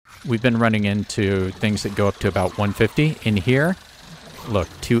we've been running into things that go up to about 150. In here, look,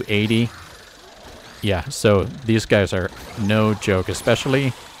 280. Yeah, so these guys are no joke, especially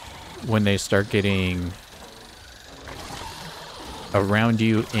when they start getting around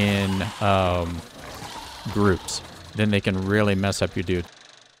you in groups. Then they can really mess up your dude.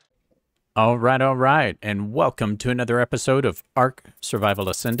 All right, and welcome to another episode of ARK Survival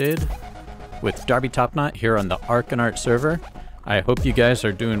Ascended with Darby Topknot here on the ARK and ART server. I hope you guys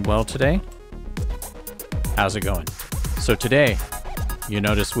are doing well today. How's it going? So today, you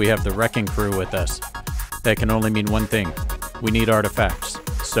notice we have the wrecking crew with us. That can only mean one thing. We need artifacts.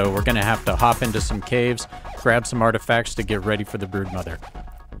 So we're gonna have to hop into some caves, grab some artifacts to get ready for the broodmother.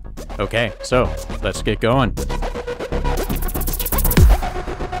 Okay, so let's get going.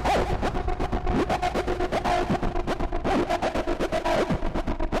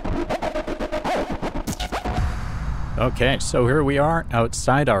 Okay, so here we are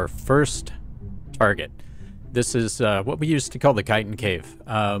outside our first target. This is what we used to call the Chitin Cave.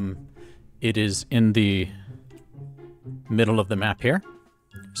 It is in the middle of the map here.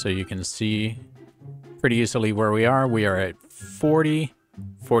 So you can see pretty easily where we are. We are at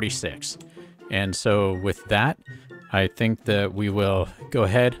 46. And so with that, I think that we will go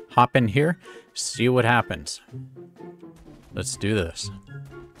ahead, hop in here, see what happens. Let's do this.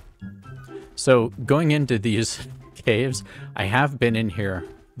 So going into these caves, I have been in here.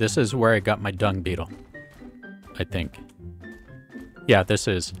 This is where I got my dung beetle, I think. Yeah, this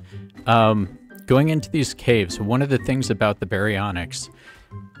is. Going into these caves, one of the things about the baryonyx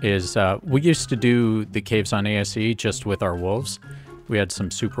is we used to do the caves on ASE just with our wolves. We had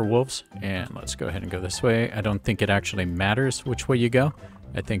some super wolves, and let's go ahead and go this way. I don't think it actually matters which way you go.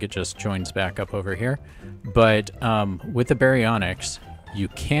 I think it just joins back up over here. But with the baryonyx, you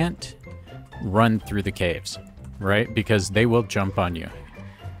can't run through the caves, right? Because they will jump on you.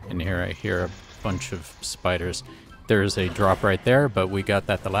 And here I hear a bunch of spiders. There's a drop right there, but we got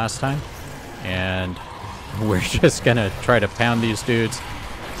that the last time. And we're just gonna try to pound these dudes.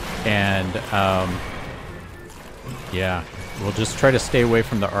 And yeah, we'll just try to stay away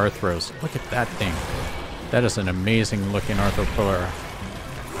from the arthros. Look at that thing. That is an amazing looking arthropleura.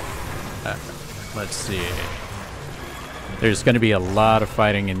 Let's see. There's going to be a lot of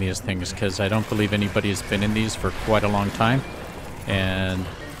fighting in these things because I don't believe anybody's been in these for quite a long time. And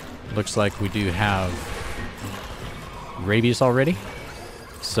looks like we do have rabies already.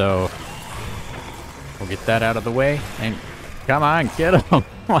 So we'll get that out of the way. And come on, get them.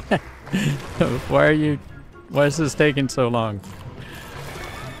 Why is this taking so long?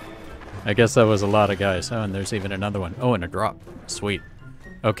 I guess that was a lot of guys. Oh, and there's even another one. Oh, and a drop. Sweet.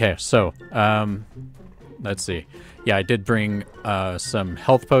 Okay, so let's see. Yeah, I did bring some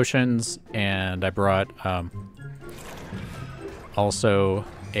health potions, and I brought also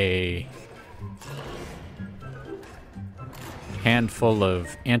a handful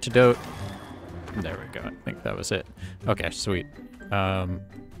of antidote. There we go. I think that was it. Okay, sweet.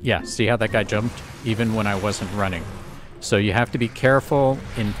 Yeah, see how that guy jumped? Even when I wasn't running. So you have to be careful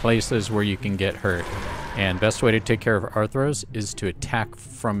in places where you can get hurt. And best way to take care of arthros is to attack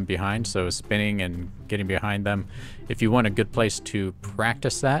from behind, so spinning and getting behind them. If you want a good place to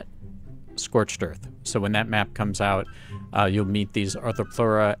practice that, Scorched Earth. So when that map comes out, you'll meet these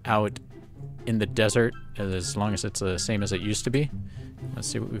arthropleura out in the desert, as long as it's the same as it used to be. Let's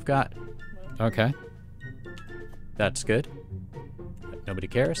see what we've got. Okay. That's good. Nobody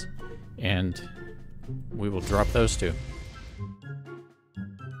cares. And we will drop those two.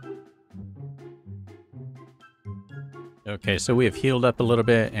 Okay, so we have healed up a little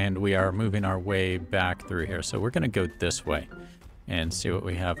bit, and we are moving our way back through here. So we're going to go this way and see what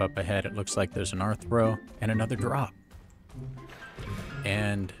we have up ahead. It looks like there's an arthro and another drop.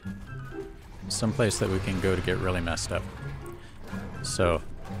 And someplace that we can go to get really messed up. So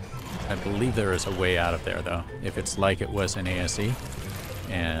I believe there is a way out of there, though, if it's like it was in ASE.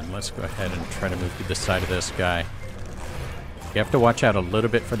 And let's go ahead and try to move to the side of this guy. You have to watch out a little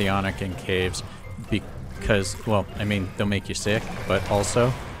bit for the Onyxian caves because, well, I mean, they'll make you sick, but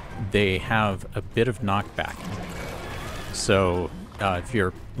also they have a bit of knockback. So if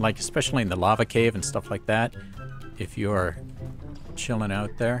you're, like, especially in the lava cave and stuff like that, if you're chilling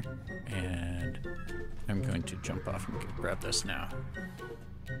out there, and I'm going to jump off and grab this now.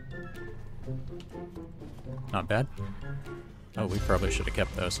 Not bad. Oh, we probably should have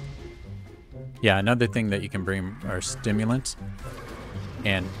kept those. Yeah, another thing that you can bring are stimulants.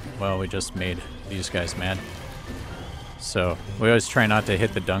 And, well, we just made these guys mad. So, we always try not to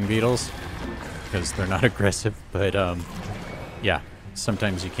hit the dung beetles, because they're not aggressive, but, yeah,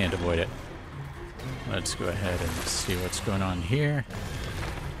 sometimes you can't avoid it. Let's go ahead and see what's going on here.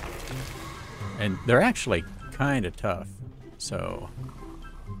 And they're actually kind of tough. So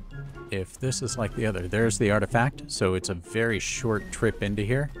if this is like the other, there's the artifact. So it's a very short trip into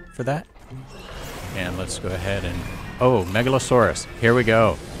here for that. And let's go ahead and... Oh, Megalosaurus. Here we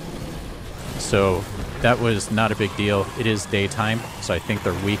go. So that was not a big deal. It is daytime, so I think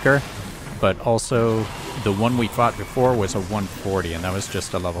they're weaker. But also, the one we fought before was a 140, and that was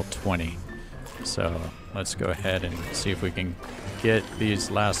just a level 20. So let's go ahead and see if we can get these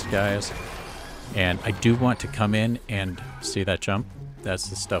last guys. And I do want to come in and see that jump. That's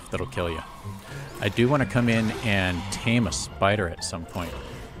the stuff that'll kill you. I do want to come in and tame a spider at some point.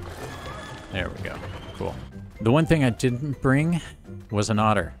 There we go. Cool. The one thing I didn't bring was an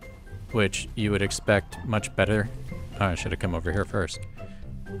otter, which you would expect much better. Oh, I should have come over here first.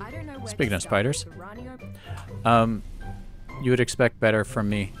 Speaking of spiders, you would expect better from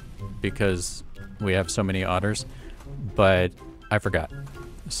me because we have so many otters, but I forgot.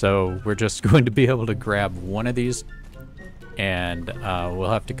 So we're just going to be able to grab one of these, and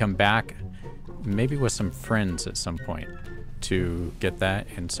we'll have to come back maybe with some friends at some point to get that.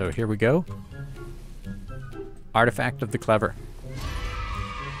 And so here we go. Artifact of the clever.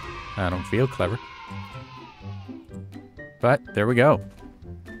 I don't feel clever, but there we go.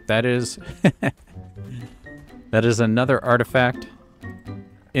 That is that is another artifact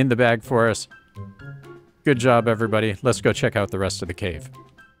in the bag for us. Good job, everybody. Let's go check out the rest of the cave.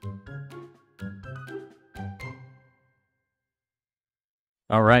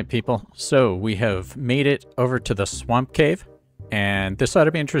 All right, people. So we have made it over to the swamp cave, and this ought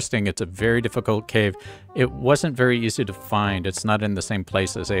to be interesting. It's a very difficult cave. It wasn't very easy to find. It's not in the same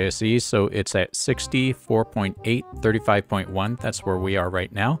place as ASE, so it's at 64.8, 35.1. That's where we are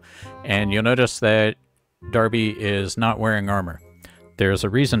right now. And you'll notice that Darby is not wearing armor. There's a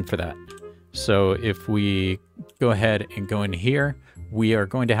reason for that. So if we go ahead and go in here, we are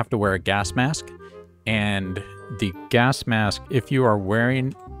going to have to wear a gas mask. And the gas mask, if you are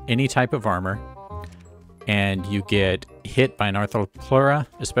wearing any type of armor, and you get hit by an arthropleura,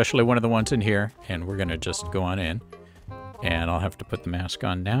 especially one of the ones in here, and we're going to just go on in, and I'll have to put the mask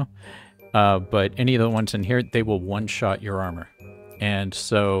on now, but any of the ones in here, they will one-shot your armor. And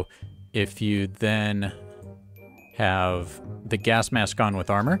so if you then have the gas mask on with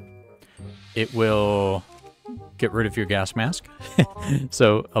armor, it will get rid of your gas mask,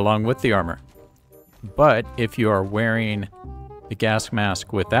 so along with the armor. But if you are wearing the gas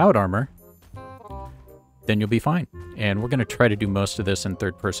mask without armor, then you'll be fine. And we're going to try to do most of this in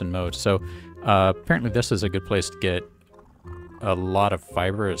third-person mode. So apparently this is a good place to get a lot of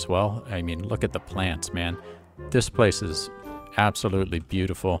fiber as well. I mean, look at the plants, man. This place is absolutely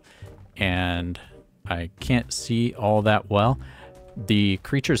beautiful, and I can't see all that well. The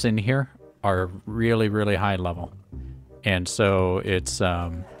creatures in here are really, really high level. And so it's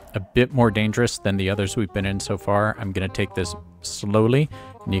a bit more dangerous than the others we've been in so far. I'm going to take this slowly,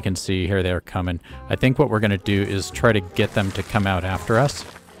 and you can see here they're coming. I think what we're going to do is try to get them to come out after us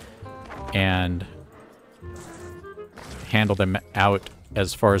and handle them out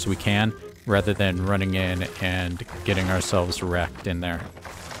as far as we can, rather than running in and getting ourselves wrecked in there.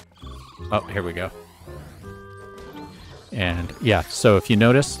 Oh, here we go. And yeah, so if you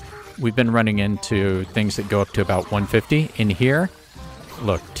notice, we've been running into things that go up to about 150. In here,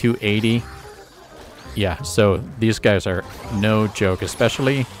 look, 280. Yeah, so these guys are no joke,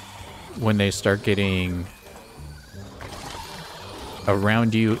 especially when they start getting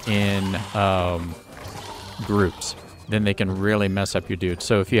around you in groups. Then they can really mess up your dude.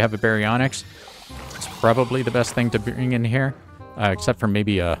 So if you have a baryonyx, it's probably the best thing to bring in here, except for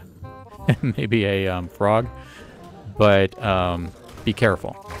maybe a frog. But be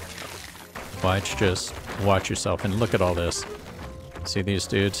careful. Just watch yourself and look at all this. See these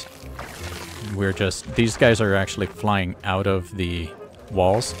dudes? These guys are actually flying out of the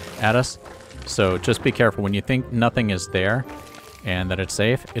walls at us. So just be careful. When you think nothing is there and that it's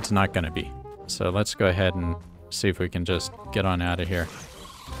safe, it's not going to be. So let's go ahead and see if we can just get on out of here.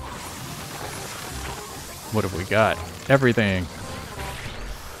 What have we got? Everything.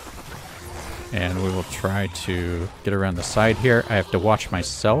 And we will try to get around the side here. I have to watch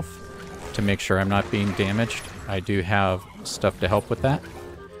myself to make sure I'm not being damaged. I do have stuff to help with that.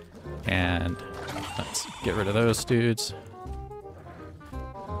 And let's get rid of those dudes.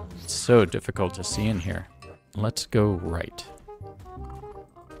 It's so difficult to see in here. Let's go right.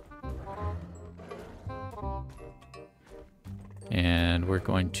 And we're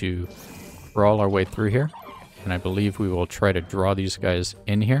going to crawl our way through here. And I believe we will try to draw these guys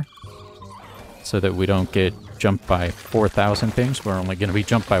in here so that we don't get jumped by 4,000 things. We're only going to be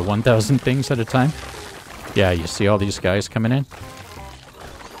jumped by 1,000 things at a time. Yeah, you see all these guys coming in?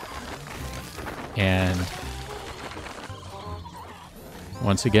 And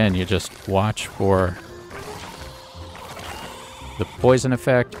once again, you just watch for the poison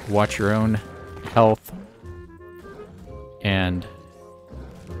effect, watch your own health, and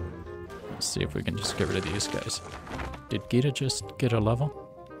let's see if we can just get rid of these guys. Did Gita just get a level?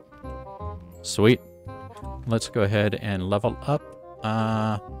 Sweet. Let's go ahead and level up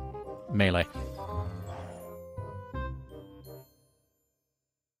melee.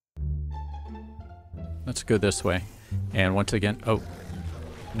 Let's go this way. And once again, oh,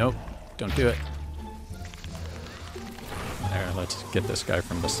 nope, don't do it. There, let's get this guy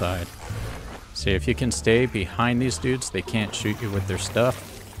from the side. See, if you can stay behind these dudes, they can't shoot you with their stuff.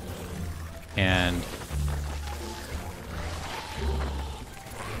 And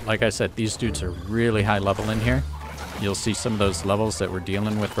like I said, these dudes are really high level in here. You'll see some of those levels that we're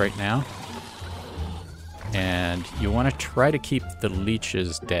dealing with right now. And you want to try to keep the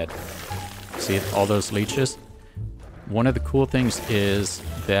leeches dead. See all those leeches? One of the cool things is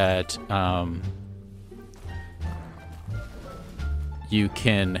that you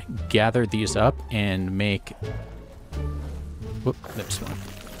can gather these up and make... Whoop, this one.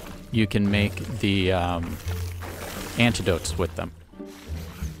 You can make the antidotes with them.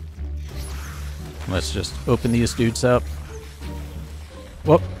 Let's just open these dudes up.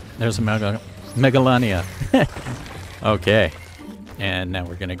 Whoop, there's a Megalania. Okay. And now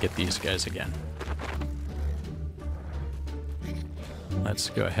we're going to get these guys again. Let's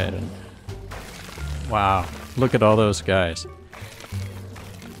go ahead and... Wow, look at all those guys.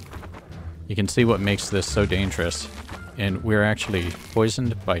 You can see what makes this so dangerous. And we're actually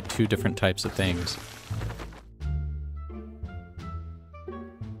poisoned by 2 different types of things.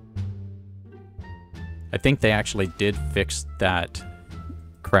 I think they actually did fix that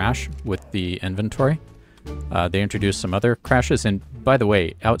crash with the inventory. They introduced some other crashes, and by the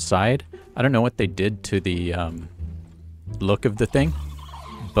way, outside, I don't know what they did to the look of the thing,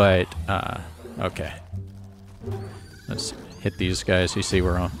 but okay. Let's hit these guys. You see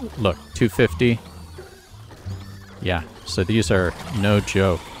we're on, look, 250. Yeah, so these are no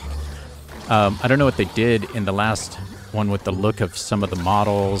joke. I don't know what they did in the last one with the look of some of the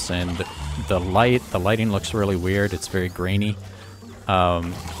models and the light. The lighting looks really weird. It's very grainy.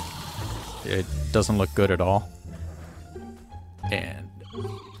 It doesn't look good at all. And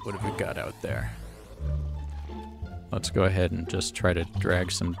what have we got out there? Let's go ahead and just try to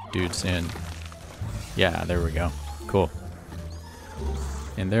drag some dudes in. Yeah, there we go. Cool.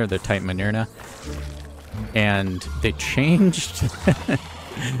 And they're the Type Minerna. And they changed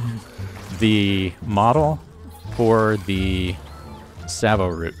the model for the Savo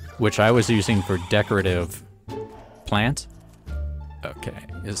root, which I was using for decorative plants. Okay,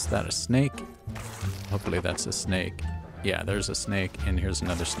 is that a snake? Hopefully that's a snake. Yeah, there's a snake, and here's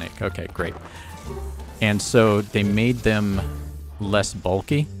another snake. Okay, great. And so they made them less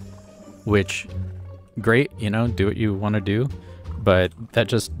bulky, which, great, you know, do what you want to do, but that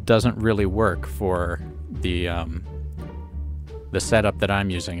just doesn't really work for the setup that I'm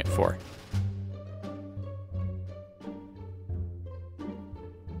using it for.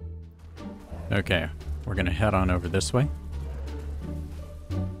 Okay, we're gonna head on over this way.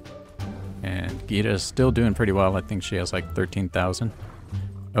 And Gita is still doing pretty well. I think she has like 13,000.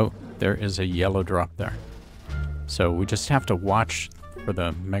 Oh, there is a yellow drop there. So we just have to watch for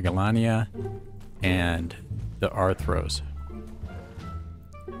the Megalania and the Arthros.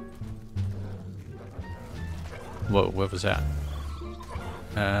 Whoa, what was that?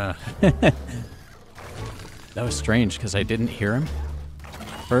 That was strange because I didn't hear him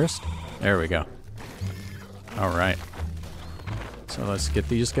first. There we go. All right. So let's get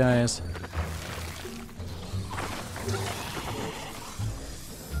these guys.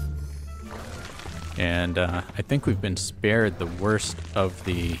 And I think we've been spared the worst of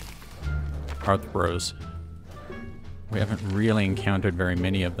the Arthros. We haven't really encountered very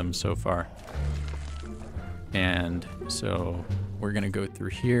many of them so far. And so we're gonna go through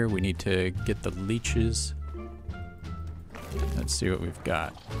here. We need to get the leeches. Let's see what we've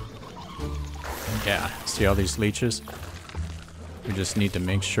got. Yeah, see all these leeches? We just need to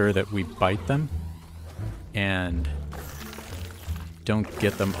make sure that we bite them and don't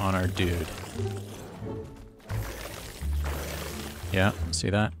get them on our dude. Yeah, see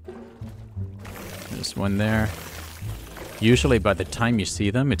that? There's one there. Usually by the time you see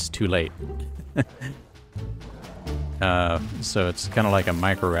them, it's too late. So it's kind of like a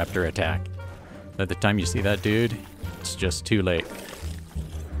Microraptor attack. By the time you see that dude, it's just too late.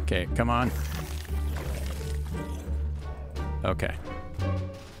 Okay, come on. Okay.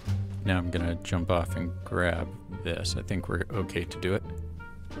 Now I'm gonna jump off and grab this. I think we're okay to do it.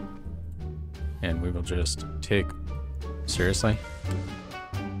 And we will just take... Seriously?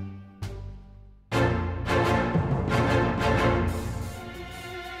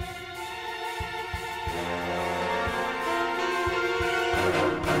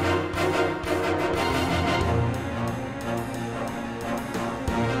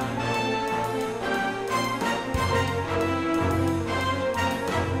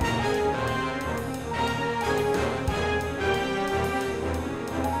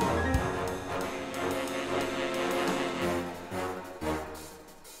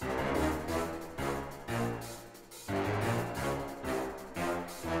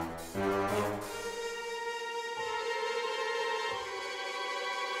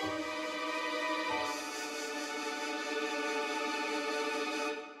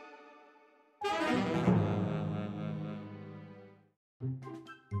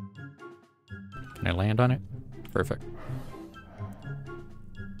 Can I land on it? Perfect.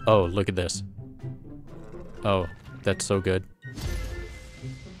 Oh, look at this. Oh, that's so good.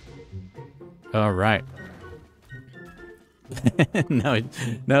 All right.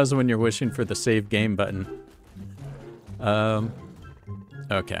 Now's when you're wishing for the save game button.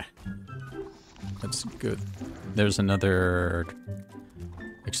 Okay. That's good. There's another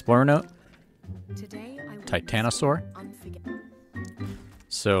explorer note. Titanosaur.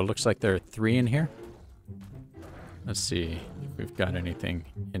 So it looks like there are 3 in here. Let's see if we've got anything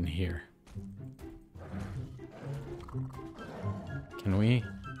in here. Can we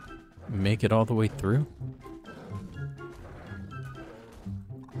make it all the way through?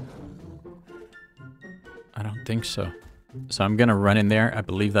 I don't think so. So I'm gonna run in there. I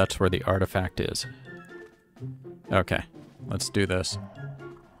believe that's where the artifact is. Okay, let's do this.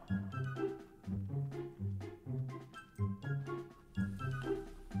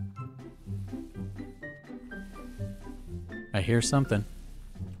 I hear something.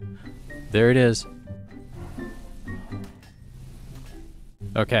 There it is.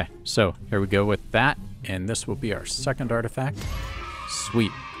 Okay, so here we go with that, and this will be our second artifact.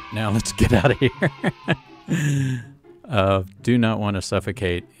 Sweet. Now let's get out of here. Do not want to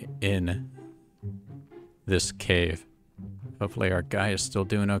suffocate in this cave. Hopefully our guy is still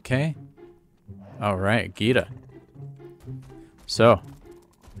doing okay. All right, Gita. So,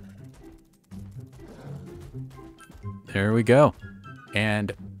 there we go.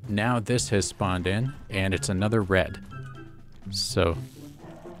 And now this has spawned in, and it's another red. So,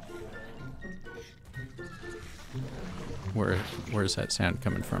 where's that sound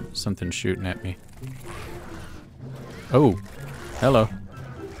coming from? Something shooting at me. Oh, hello.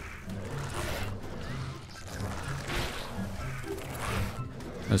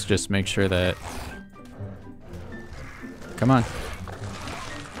 Let's just make sure that... Come on.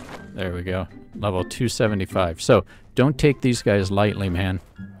 There we go. Level 275. So, don't take these guys lightly, man.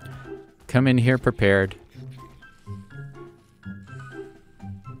 Come in here prepared.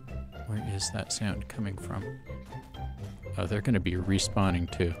 Where is that sound coming from? Oh, they're going to be respawning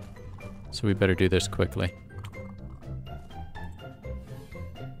too. So we better do this quickly.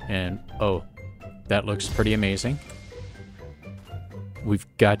 And, oh, that looks pretty amazing. We've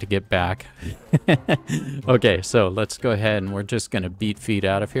got to get back. Okay, so let's go ahead and we're just going to beat feet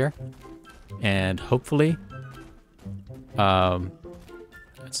out of here. And hopefully...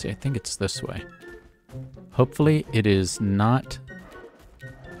 let's see, I think it's this way. Hopefully it is not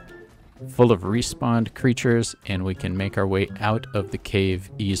full of respawned creatures and we can make our way out of the cave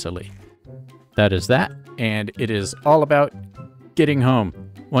easily. That is that, and it is all about getting home.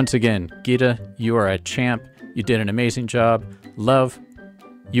 Once again, Gita, you are a champ. You did an amazing job. Love,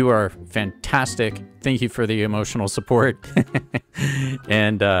 you are fantastic. Thank you for the emotional support.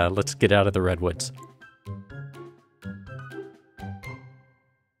 And let's get out of the redwoods.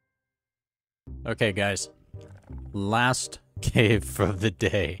 Okay, guys. Last cave for the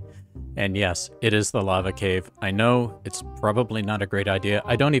day. And yes, it is the lava cave. I know it's probably not a great idea.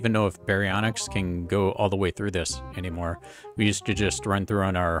 I don't even know if baryonyx can go all the way through this anymore. We used to just run through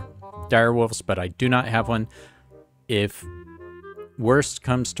on our direwolves, but I do not have one. If worst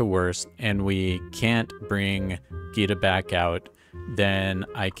comes to worst and we can't bring Gita back out, then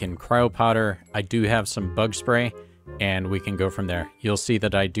I can cryopowder. I do have some bug spray, and we can go from there. You'll see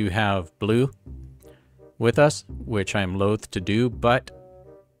that I do have blue with us, which I'm loath to do, but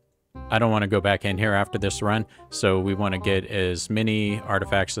I don't want to go back in here after this run, so we want to get as many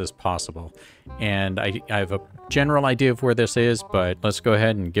artifacts as possible. And I have a general idea of where this is, but let's go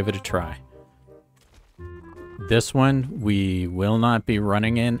ahead and give it a try. This one we will not be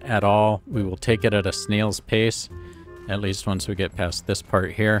running in at all. We will take it at a snail's pace, at least once we get past this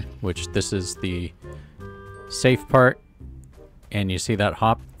part here, which this is the safe part. And you see that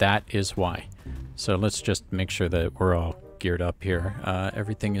hop? That is why. So let's just make sure that we're all geared up here.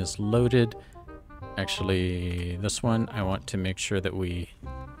 Everything is loaded. Actually, this one, I want to make sure that we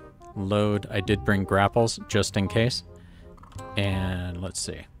load. I did bring grapples just in case. And let's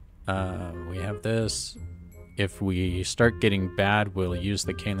see. We have this. If we start getting bad, we'll use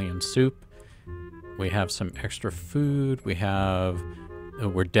the Kalian soup. We have some extra food.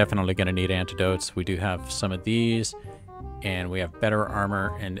 We're definitely going to need antidotes. We do have some of these. And we have better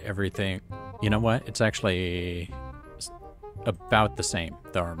armor and everything. You know what? It's actually about the same,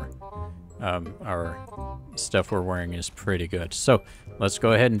 the armor. Our stuff we're wearing is pretty good. So let's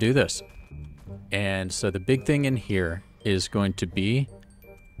go ahead and do this. And so the big thing in here is going to be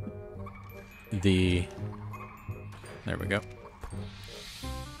the... There we go.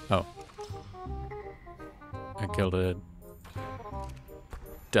 Oh. I killed a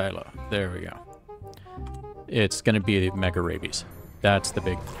Dilo. There we go. It's going to be the Mega Rabies. That's the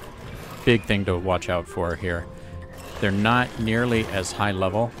big thing to watch out for here. They're not nearly as high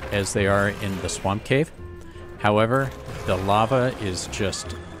level as they are in the Swamp Cave. However, the lava is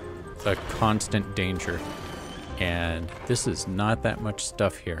just a constant danger. And this is not that much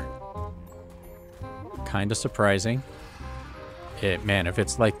stuff here. Kind of surprising. Man, if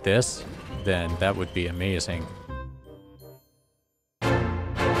it's like this, then that would be amazing.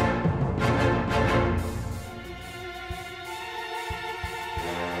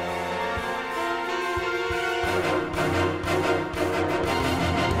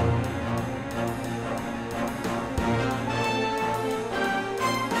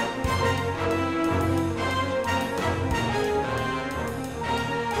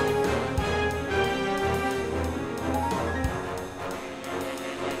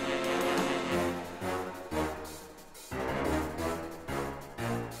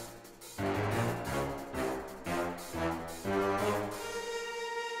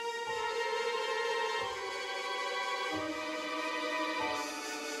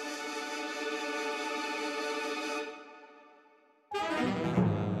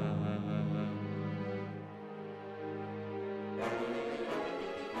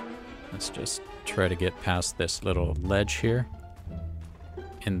 Let's just try to get past this little ledge here.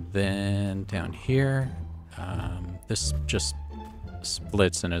 And then down here, this just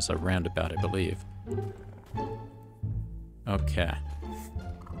splits and is a roundabout, I believe. Okay.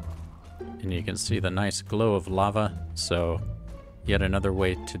 And you can see the nice glow of lava. So yet another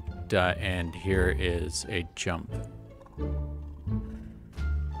way to die. And here is a jump.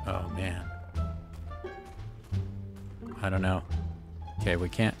 Oh, man. I don't know. Okay, we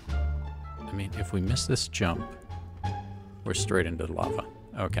can't... I mean, if we miss this jump, we're straight into the lava.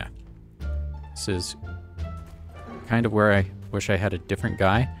 Okay. This is kind of where I wish I had a different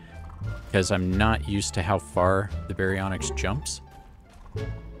guy, because I'm not used to how far the Baryonyx jumps.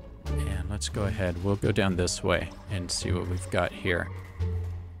 And let's go ahead. We'll go down this way and see what we've got here.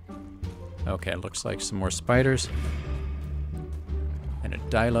 Okay, looks like some more spiders. And a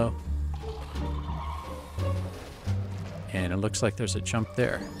Dilo. And it looks like there's a jump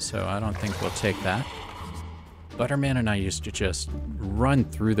there, so I don't think we'll take that. Butterman and I used to just run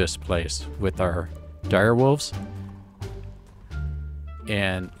through this place with our direwolves,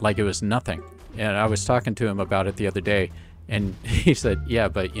 and like it was nothing. And I was talking to him about it the other day, and he said, yeah,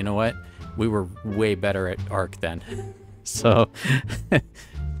 but you know what? We were way better at ARK then. So,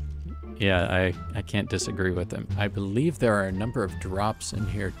 yeah, I can't disagree with him. I believe there are a number of drops in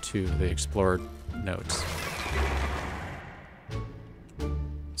here too, the explorer notes.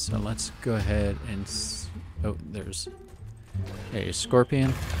 So let's go ahead and... Oh, there's a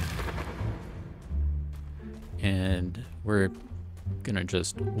scorpion. And we're gonna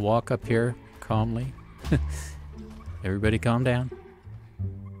just walk up here calmly. Everybody calm down.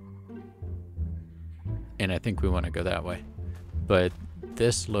 And I think we want to go that way. But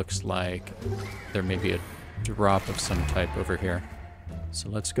this looks like there may be a drop of some type over here. So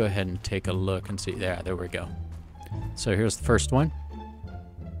let's go ahead and take a look and see. Yeah, there we go. So here's the first one.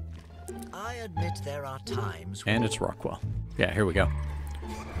 I admit there are times. And it's Rockwell. Yeah, here we go.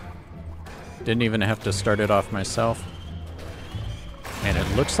 Didn't even have to start it off myself. And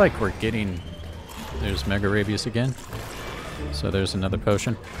it looks like we're getting... There's Mega Rabies again. So there's another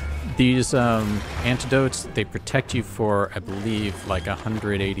potion. These antidotes, they protect you for, I believe, like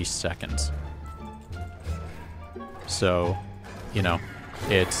 180 seconds. So, you know,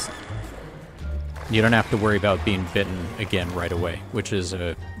 it's... You don't have to worry about being bitten again right away, which is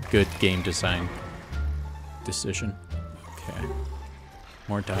a good game design decision. Okay.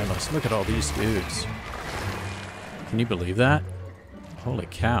 More Dilos. Look at all these dudes. Can you believe that? Holy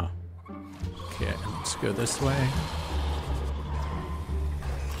cow. Okay, let's go this way.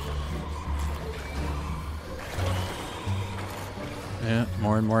 Yeah,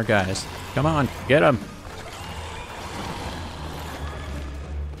 more and more guys. Come on, get them.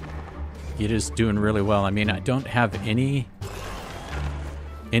 It is doing really well. I mean, I don't have any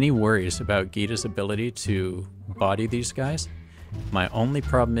worries about Gita's ability to body these guys. My only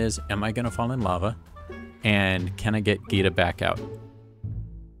problem is, am I going to fall in lava? And can I get Gita back out?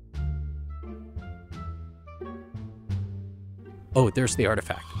 Oh, there's the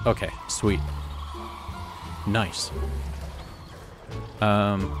artifact. Okay, sweet. Nice.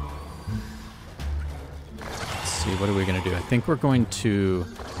 Let's see, what are we going to do? I think we're going to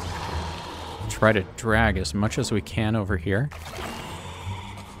try to drag as much as we can over here.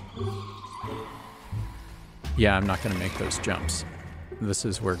 Yeah, I'm not going to make those jumps. This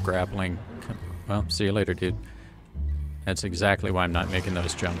is where grappling... Well, see you later, dude. That's exactly why I'm not making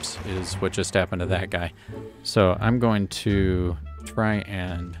those jumps, is what just happened to that guy. So I'm going to try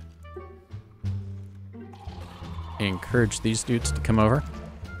and encourage these dudes to come over.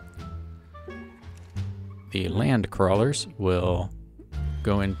 The land crawlers will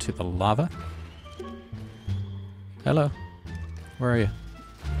go into the lava. Hello. Where are you?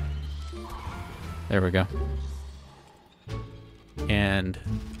 There we go. And,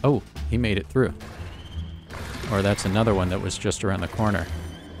 oh, he made it through. Or that's another one that was just around the corner.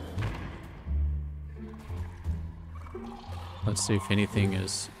 Let's see if anything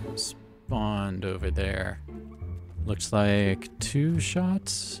is spawned over there. Looks like 2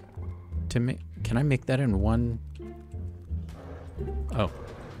 shots to make. Can I make that in one? Oh.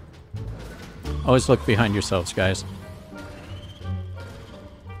 Always look behind yourselves, guys.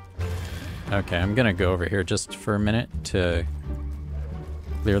 Okay, I'm gonna go over here just for a minute to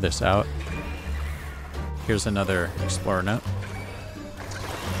clear this out. Here's another explorer note.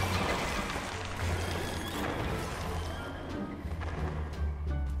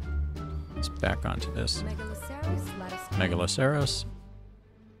 Let's back onto this. Megaloceros.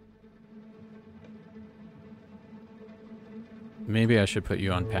 Maybe I should put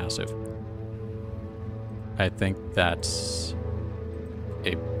you on passive. I think that's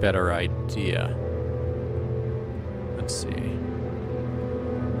a better idea. Let's see.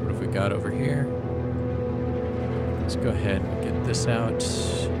 What have we got over here? Let's go ahead and get this out.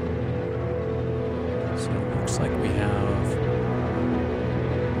 So it looks like we have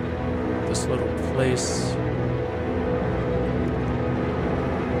this little place.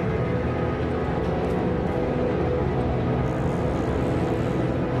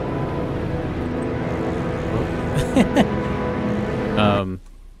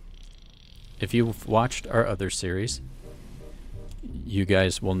 If you've watched our other series, you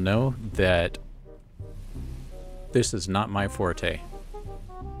guys will know that this is not my forte.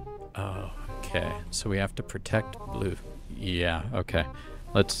 Oh, okay. So we have to protect blue. Yeah, okay.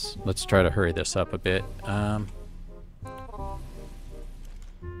 Let's try to hurry this up a bit.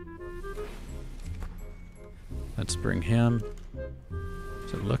 Let's bring him.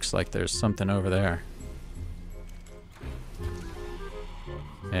 So it looks like there's something over there.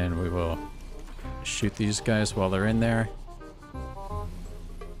 And we will shoot these guys while they're in there.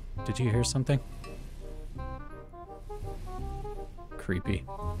 Did you hear something? Creepy.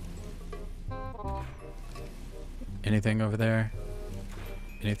 Anything over there?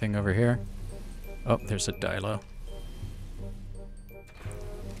 Anything over here? Oh, there's a Dilo.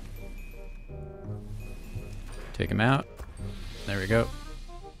 Take him out. There we go.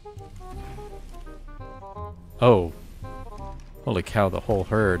 Oh. Holy cow, the whole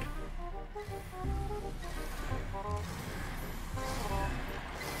herd.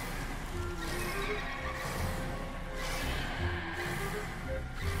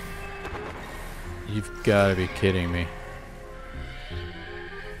 You've got to be kidding me.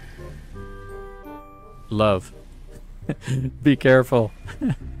 Love. Be careful.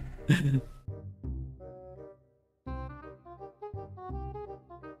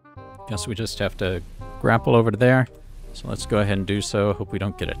 Guess we just have to grapple over to there. So let's go ahead and do so. Hope we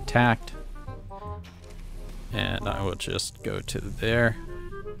don't get attacked. And I will just go to there.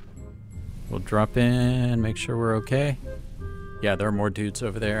 We'll drop in, make sure we're okay. Yeah, there are more dudes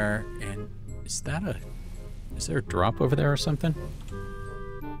over there. And is there a drop over there or something?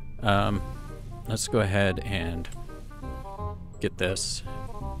 Let's go ahead and get this.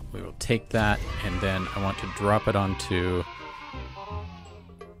 We will take that, and then I want to drop it onto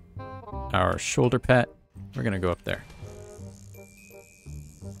our shoulder pet. We're gonna go up there.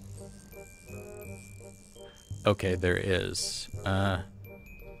 Okay, there is.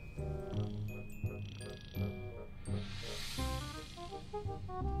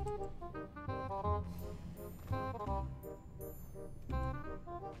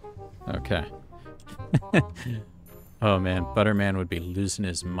 Okay. Oh man, Butterman would be losing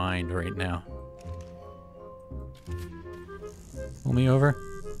his mind right now. Pull me over.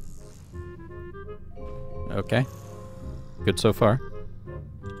 Okay. Good so far.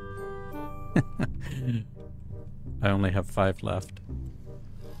 I only have 5 left.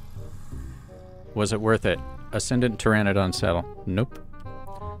 Was it worth it? Ascendant Pteranodon saddle. Nope.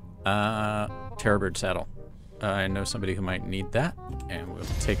 Terrorbird saddle. I know somebody who might need that, and we'll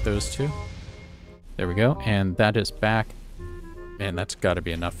take those 2. There we go, and that is back. Man, that's got to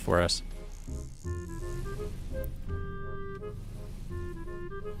be enough for us.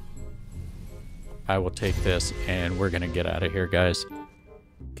 I will take this, and we're going to get out of here, guys.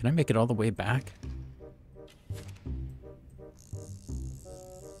 Can I make it all the way back?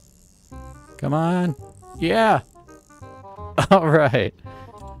 Come on. Yeah. All right.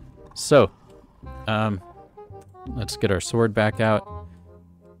 So, let's get our sword back out.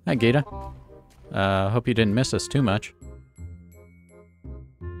 Hi, Gita. Hope you didn't miss us too much.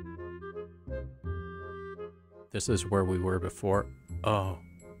 This is where we were before. Oh.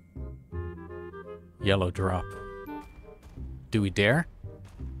 Yellow drop. Do we dare?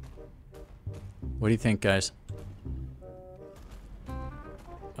 What do you think, guys?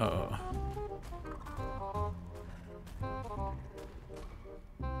 Uh-oh.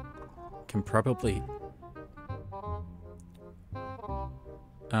 Can probably...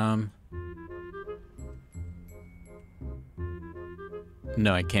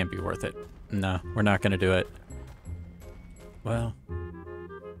 No, it can't be worth it. No, we're not gonna do it. Well...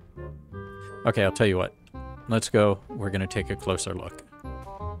 Okay, I'll tell you what. Let's go. We're gonna take a closer look.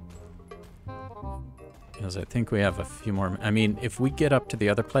 Because I think we have a few more... I mean, if we get up to the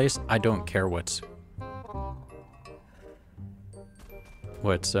other place, I don't care what's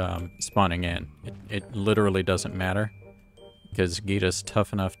spawning in. It literally doesn't matter. Because Gita's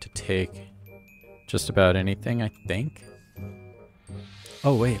tough enough to take just about anything, I think.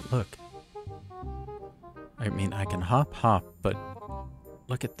 Oh, wait, look. I mean, I can hop, but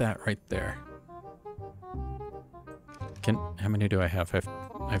look at that right there. How many do I have? I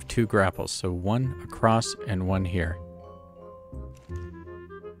have 2 grapples, so 1 across and 1 here.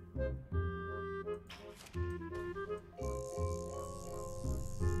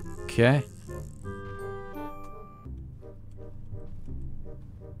 Okay.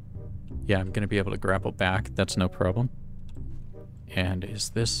 Yeah, I'm going to be able to grapple back. That's no problem. And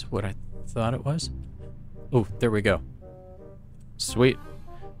is this what I thought it was? Oh, there we go. Sweet.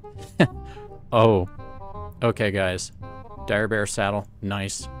 Oh. Okay, guys. Dire Bear saddle.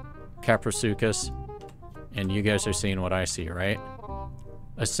 Nice. Caprosuchus. And you guys are seeing what I see, right?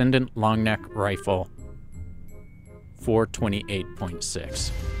 Ascendant long neck rifle.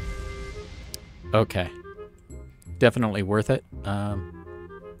 428.6. Okay. Definitely worth it.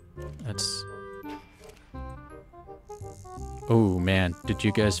 That's... Oh, man. Did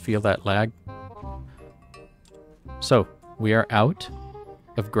you guys feel that lag? So, we are out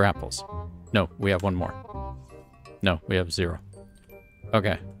of grapples. No, we have 1 more. No, we have 0.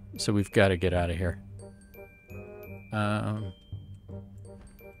 Okay, so we've got to get out of here.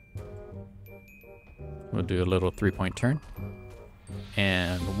 We'll do a little 3-point turn.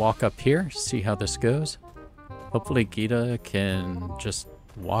 And walk up here, see how this goes. Hopefully Gita can just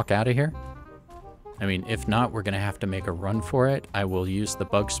walk out of here. I mean, if not, we're going to have to make a run for it. I will use the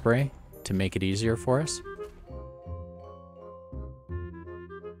bug spray to make it easier for us.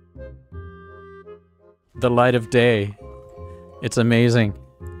 The light of day. It's amazing.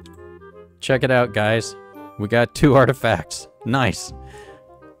 Check it out, guys. We got 2 artifacts. Nice.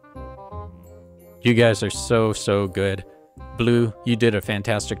 You guys are so good. Blue, you did a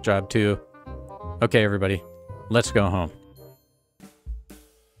fantastic job too. Okay, everybody. Let's go home.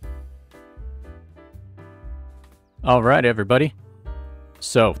 All right, everybody.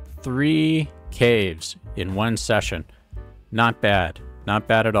 So, 3 caves in 1 session. Not bad. Not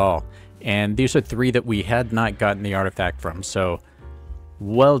bad at all. And these are 3 that we had not gotten the artifact from. So,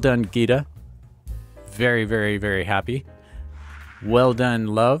 well done, Gita. Very, very, very happy. Well done,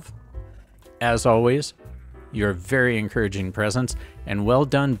 Love. As always, you're a very encouraging presence. And well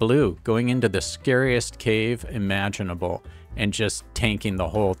done, Blue, going into the scariest cave imaginable and just tanking the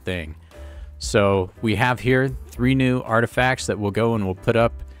whole thing. So, we have here 3 new artifacts that we'll go and we'll put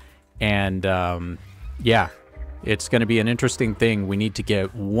up. And, yeah. It's going to be an interesting thing. We need to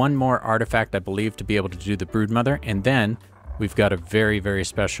get 1 more artifact, I believe, to be able to do the Broodmother. And then we've got a very, very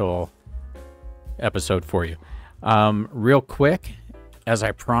special episode for you. Real quick, as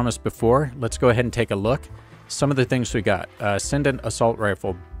I promised before, let's go ahead and take a look. Some of the things we got. Ascendant Assault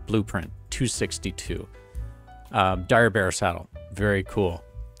Rifle Blueprint, 262. Dire Bear Saddle, very cool.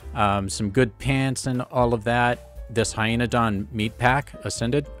 Some good pants and all of that. this Hyaenodon meat pack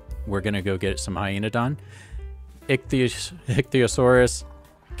Ascended. We're going to go get some Hyaenodon. Ichthyosaurus,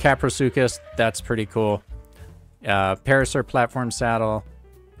 Caprosuchus, that's pretty cool. Parasaur platform saddle,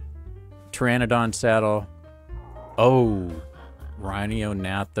 Pteranodon saddle. Oh,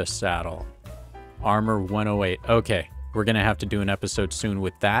 Rhinognatha saddle. Armor 108. Okay, we're going to have to do an episode soon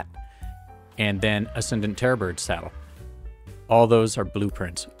with that. And then Ascendant Terrorbird saddle. All those are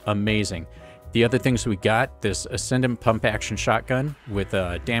blueprints. Amazing. The other things we got, this Ascendant pump action shotgun with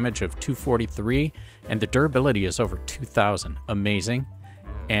a damage of 243, and the durability is over 2,000. Amazing.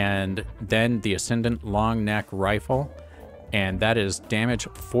 And then the Ascendant long neck rifle, and that is damage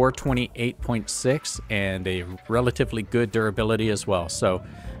 428.6 and a relatively good durability as well. So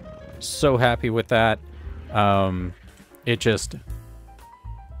happy with that.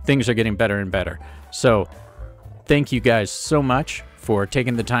 Things are getting better and better. So thank you guys so much for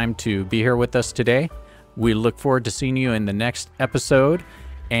taking the time to be here with us today. We look forward to seeing you in the next episode.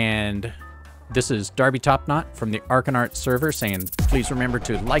 And this is Darby Topknot from the ARK server saying, please remember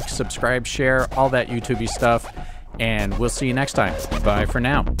to like, subscribe, share, all that YouTube-y stuff. And we'll see you next time. Bye for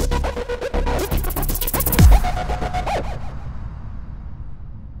now.